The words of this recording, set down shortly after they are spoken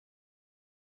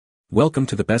Welcome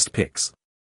to the Best Picks.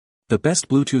 The best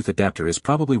Bluetooth adapter is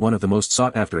probably one of the most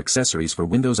sought-after accessories for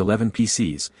Windows 11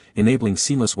 PCs, enabling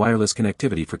seamless wireless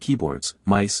connectivity for keyboards,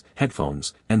 mice,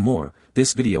 headphones, and more.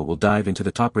 This video will dive into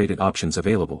the top-rated options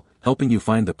available, helping you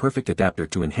find the perfect adapter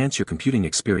to enhance your computing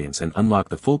experience and unlock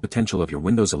the full potential of your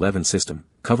Windows 11 system,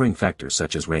 covering factors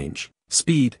such as range,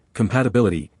 speed,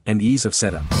 compatibility, and ease of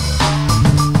setup.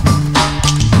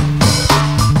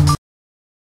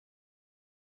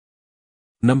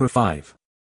 Number 5.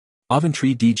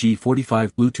 Avantree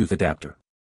DG45 Bluetooth Adapter.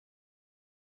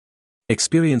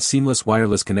 Experience seamless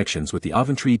wireless connections with the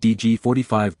Avantree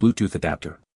DG45 Bluetooth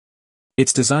Adapter.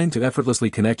 It's designed to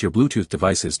effortlessly connect your Bluetooth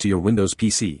devices to your Windows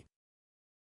PC.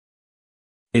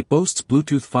 It boasts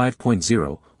Bluetooth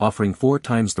 5.0, offering 4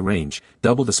 times the range,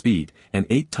 double the speed, and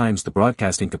 8 times the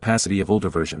broadcasting capacity of older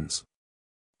versions.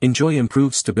 Enjoy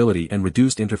improved stability and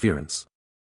reduced interference.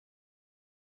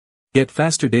 Get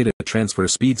faster data transfer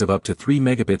speeds of up to 3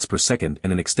 megabits per second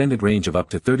and an extended range of up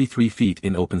to 33 feet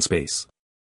in open space.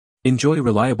 Enjoy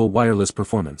reliable wireless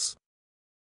performance.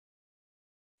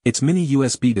 Its mini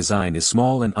USB design is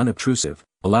small and unobtrusive,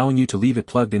 allowing you to leave it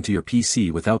plugged into your PC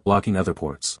without blocking other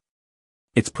ports.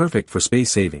 It's perfect for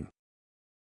space saving.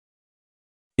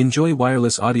 Enjoy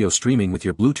wireless audio streaming with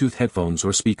your Bluetooth headphones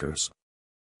or speakers.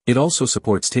 It also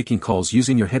supports taking calls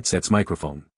using your headset's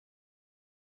microphone.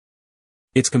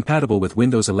 It's compatible with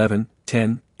Windows 11,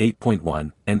 10,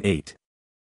 8.1, and 8.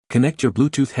 Connect your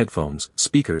Bluetooth headphones,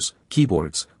 speakers,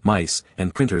 keyboards, mice,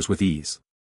 and printers with ease.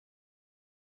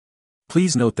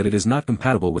 Please note that it is not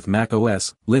compatible with Mac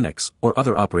OS, Linux, or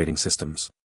other operating systems.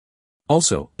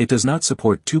 Also, it does not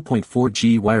support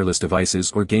 2.4G wireless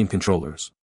devices or game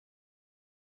controllers.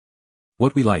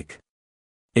 What we like.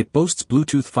 It boasts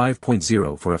Bluetooth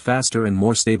 5.0 for a faster and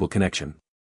more stable connection.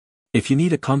 If you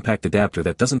need a compact adapter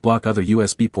that doesn't block other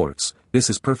USB ports, this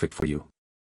is perfect for you.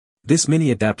 This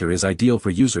mini adapter is ideal for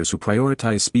users who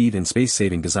prioritize speed and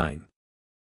space-saving design.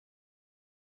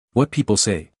 What people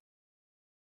say.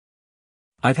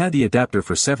 I've had the adapter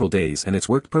for several days and it's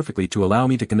worked perfectly to allow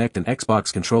me to connect an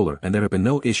Xbox controller and there have been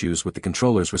no issues with the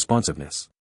controller's responsiveness.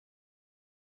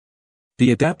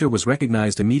 The adapter was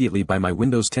recognized immediately by my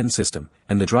Windows 10 system,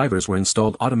 and the drivers were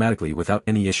installed automatically without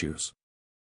any issues.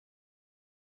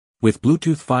 With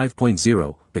Bluetooth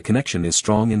 5.0, the connection is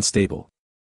strong and stable.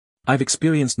 I've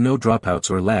experienced no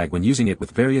dropouts or lag when using it with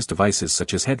various devices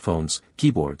such as headphones,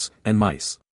 keyboards, and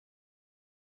mice.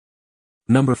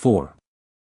 Number 4.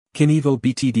 Kinivo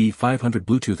BTD500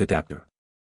 Bluetooth Adapter.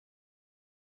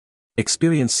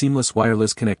 Experience seamless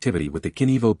wireless connectivity with the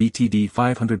Kinivo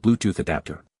BTD500 Bluetooth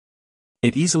Adapter.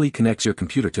 It easily connects your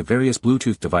computer to various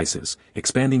Bluetooth devices,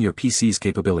 expanding your PC's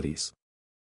capabilities.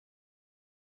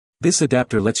 This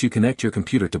adapter lets you connect your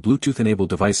computer to Bluetooth-enabled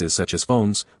devices such as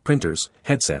phones, printers,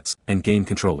 headsets, and game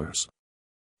controllers.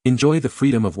 Enjoy the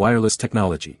freedom of wireless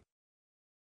technology.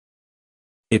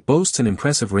 It boasts an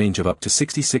impressive range of up to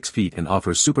 66 feet and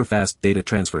offers super-fast data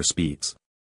transfer speeds.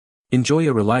 Enjoy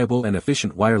a reliable and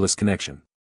efficient wireless connection.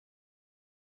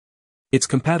 It's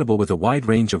compatible with a wide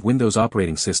range of Windows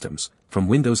operating systems, from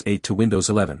Windows 8 to Windows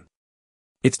 11.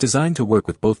 It's designed to work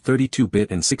with both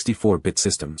 32-bit and 64-bit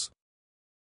systems.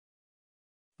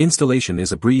 Installation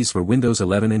is a breeze for Windows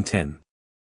 11 and 10.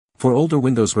 For older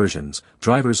Windows versions,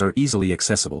 drivers are easily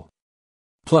accessible.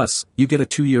 Plus, you get a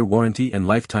 2-year warranty and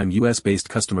lifetime US-based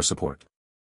customer support.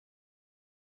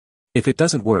 If it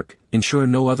doesn't work, ensure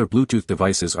no other Bluetooth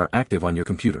devices are active on your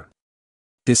computer.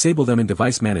 Disable them in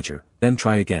Device Manager, then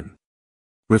try again.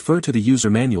 Refer to the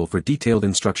user manual for detailed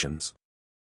instructions.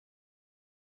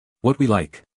 What we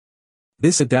like.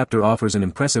 This adapter offers an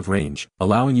impressive range,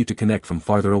 allowing you to connect from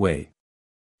farther away.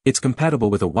 It's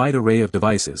compatible with a wide array of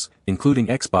devices, including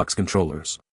Xbox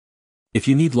controllers. If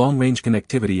you need long-range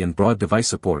connectivity and broad device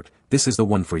support, this is the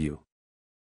one for you.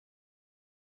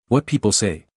 What people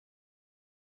say.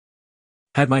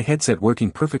 Had my headset working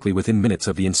perfectly within minutes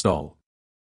of the install.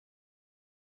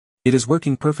 It is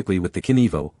working perfectly with the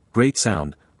Kinivo, great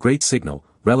sound, great signal,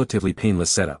 relatively painless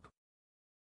setup.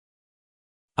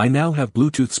 I now have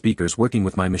Bluetooth speakers working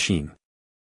with my machine.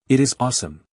 It is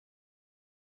awesome.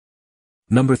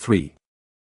 Number 3.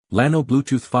 LLANO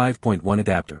Bluetooth 5.1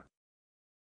 Adapter.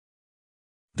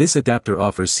 This adapter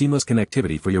offers seamless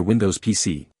connectivity for your Windows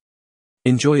PC.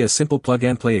 Enjoy a simple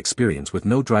plug-and-play experience with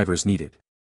no drivers needed.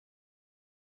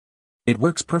 It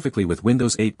works perfectly with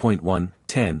Windows 8.1,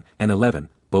 10, and 11,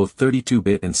 both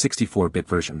 32-bit and 64-bit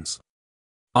versions.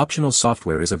 Optional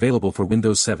software is available for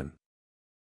Windows 7.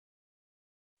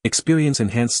 Experience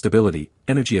enhanced stability,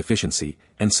 energy efficiency,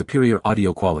 and superior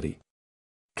audio quality.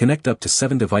 Connect up to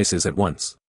 7 devices at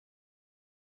once.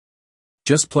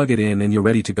 Just plug it in and you're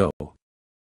ready to go.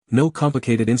 No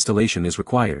complicated installation is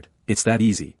required, it's that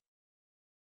easy.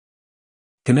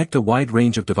 Connect a wide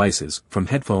range of devices, from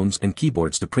headphones and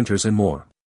keyboards to printers and more.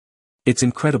 It's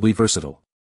incredibly versatile.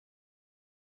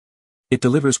 It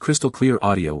delivers crystal clear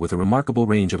audio with a remarkable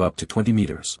range of up to 20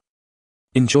 meters.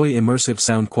 Enjoy immersive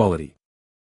sound quality.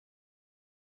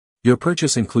 Your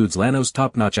purchase includes LLANO's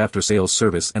top-notch after-sales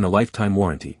service and a lifetime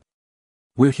warranty.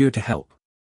 We're here to help.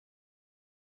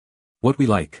 What we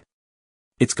like.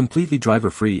 It's completely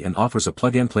driver-free and offers a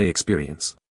plug-and-play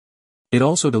experience. It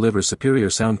also delivers superior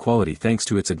sound quality thanks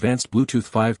to its advanced Bluetooth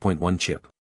 5.1 chip.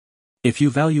 If you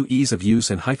value ease of use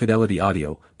and high-fidelity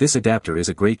audio, this adapter is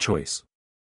a great choice.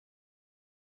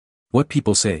 What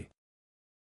people say.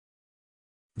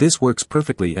 This works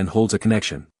perfectly and holds a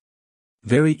connection.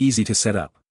 Very easy to set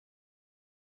up.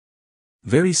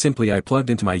 Very simply, I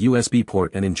plugged into my USB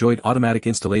port and enjoyed automatic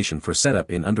installation for setup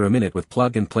in under a minute with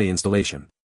plug-and-play installation.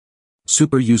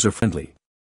 Super user-friendly.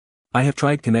 I have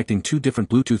tried connecting 2 different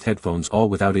Bluetooth headphones all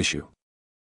without issue.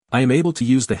 I am able to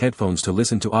use the headphones to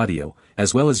listen to audio,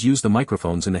 as well as use the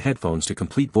microphones in the headphones to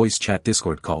complete voice chat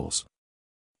Discord calls.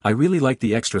 I really like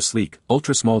the extra sleek,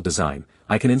 ultra-small design.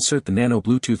 I can insert the nano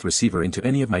Bluetooth receiver into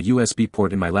any of my USB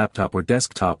port in my laptop or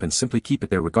desktop and simply keep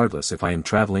it there regardless if I am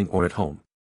traveling or at home.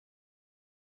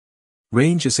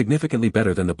 Range is significantly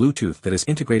better than the Bluetooth that is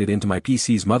integrated into my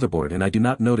PC's motherboard, and I do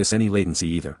not notice any latency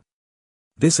either.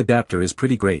 This adapter is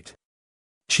pretty great.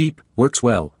 Cheap, works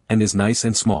well, and is nice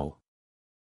and small.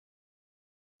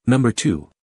 Number 2.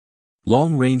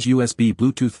 Long-range USB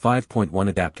Bluetooth 5.1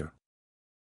 adapter.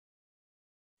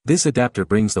 This adapter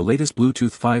brings the latest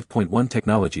Bluetooth 5.1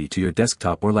 technology to your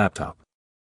desktop or laptop.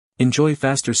 Enjoy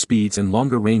faster speeds and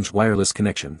longer range wireless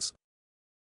connections.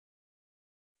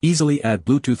 Easily add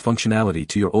Bluetooth functionality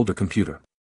to your older computer.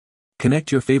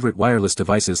 Connect your favorite wireless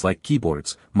devices like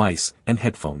keyboards, mice, and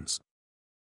headphones.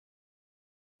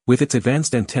 With its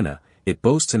advanced antenna, it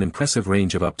boasts an impressive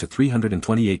range of up to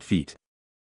 328 feet.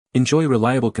 Enjoy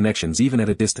reliable connections even at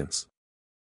a distance.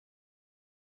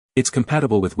 It's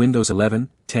compatible with Windows 11,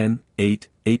 10, 8,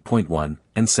 8.1,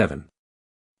 and 7.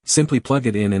 Simply plug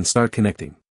it in and start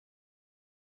connecting.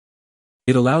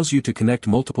 It allows you to connect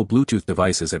multiple Bluetooth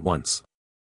devices at once.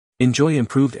 Enjoy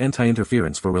improved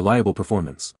anti-interference for reliable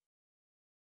performance.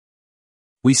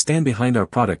 We stand behind our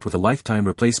product with a lifetime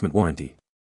replacement warranty.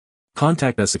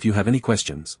 Contact us if you have any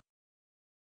questions.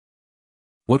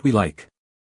 What we like.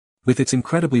 With its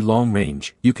incredibly long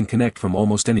range, you can connect from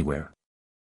almost anywhere.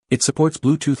 It supports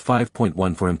Bluetooth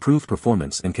 5.1 for improved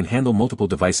performance and can handle multiple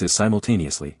devices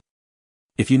simultaneously.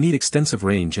 If you need extensive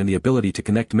range and the ability to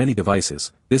connect many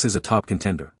devices, this is a top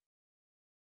contender.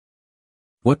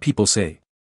 What people say.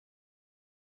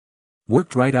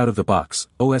 Worked right out of the box,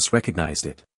 OS recognized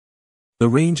it. The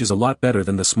range is a lot better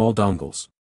than the small dongles.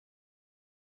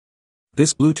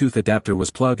 This Bluetooth adapter was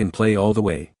plug and play all the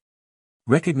way.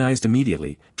 Recognized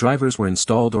immediately, drivers were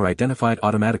installed or identified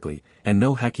automatically, and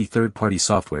no hacky third-party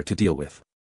software to deal with.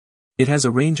 It has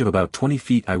a range of about 20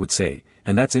 feet, I would say,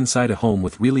 and that's inside a home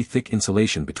with really thick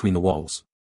insulation between the walls.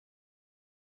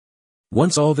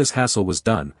 Once all this hassle was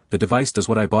done, the device does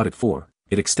what I bought it for.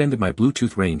 It extended my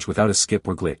Bluetooth range without a skip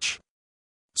or glitch.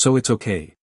 So it's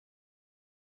okay.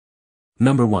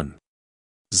 Number 1.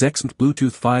 ZEXMTE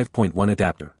Bluetooth 5.1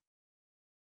 adapter.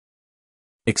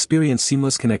 Experience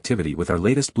seamless connectivity with our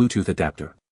latest Bluetooth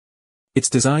adapter. It's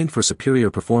designed for superior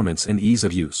performance and ease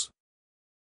of use.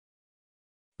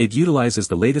 It utilizes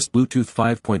the latest Bluetooth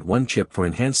 5.1 chip for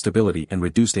enhanced stability and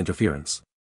reduced interference.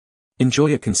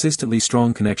 Enjoy a consistently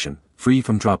strong connection, free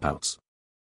from dropouts.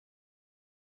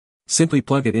 Simply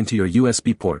plug it into your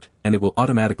USB port, and it will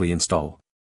automatically install.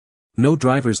 No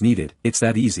drivers needed, it's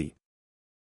that easy.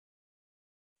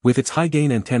 With its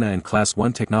high-gain antenna and Class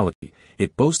 1 technology,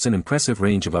 it boasts an impressive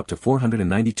range of up to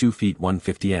 492 feet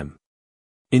 150 m.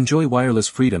 Enjoy wireless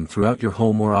freedom throughout your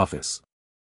home or office.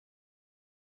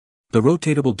 The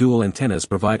rotatable dual antennas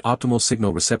provide optimal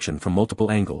signal reception from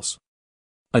multiple angles.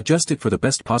 Adjust it for the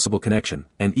best possible connection,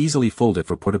 and easily fold it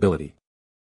for portability.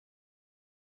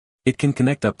 It can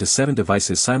connect up to 7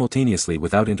 devices simultaneously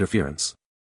without interference.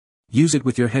 Use it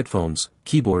with your headphones,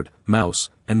 keyboard, mouse,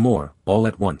 and more, all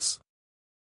at once.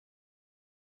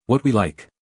 What we like.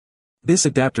 This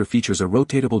adapter features a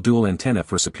rotatable dual antenna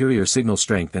for superior signal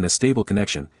strength and a stable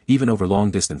connection, even over long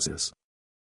distances.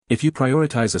 If you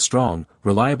prioritize a strong,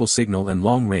 reliable signal and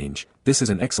long range, this is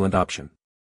an excellent option.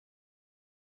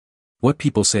 What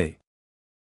people say.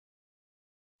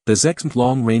 The ZEXMTE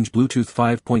long-range Bluetooth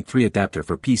 5.3 adapter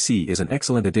for PC is an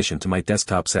excellent addition to my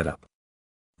desktop setup.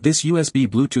 This USB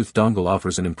Bluetooth dongle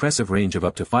offers an impressive range of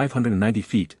up to 590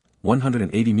 feet,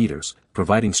 180 meters,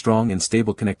 providing strong and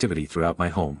stable connectivity throughout my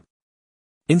home.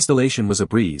 Installation was a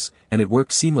breeze, and it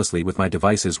worked seamlessly with my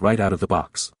devices right out of the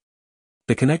box.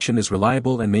 The connection is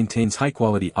reliable and maintains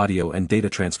high-quality audio and data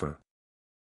transfer.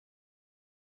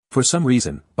 For some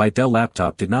reason, my Dell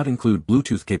laptop did not include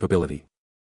Bluetooth capability.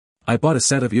 I bought a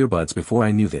set of earbuds before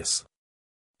I knew this.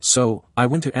 So, I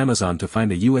went to Amazon to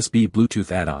find a USB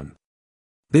Bluetooth add-on.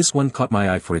 This one caught my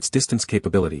eye for its distance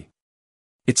capability.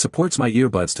 It supports my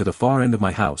earbuds to the far end of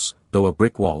my house, though a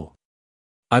brick wall.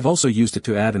 I've also used it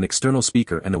to add an external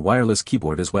speaker and a wireless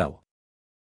keyboard as well.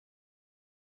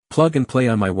 Plug and play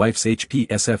on my wife's HP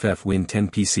SFF Win 10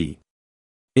 PC.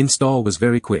 Install was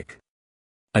very quick.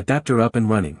 Adapter up and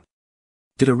running.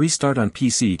 Did a restart on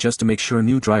PC just to make sure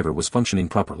new driver was functioning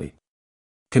properly.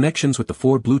 Connections with the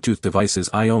 4 Bluetooth devices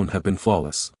I own have been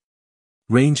flawless.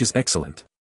 Range is excellent.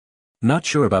 Not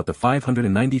sure about the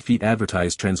 590 feet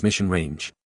advertised transmission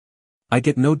range. I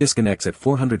get no disconnects at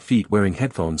 400 feet wearing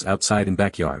headphones outside in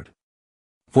backyard.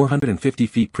 450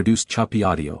 feet produced choppy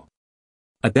audio.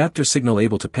 Adapter signal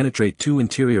able to penetrate 2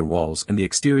 interior walls and the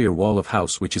exterior wall of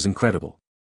house, which is incredible.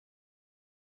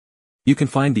 You can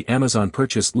find the Amazon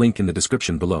purchase link in the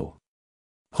description below.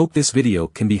 Hope this video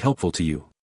can be helpful to you.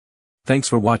 Thanks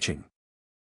for watching.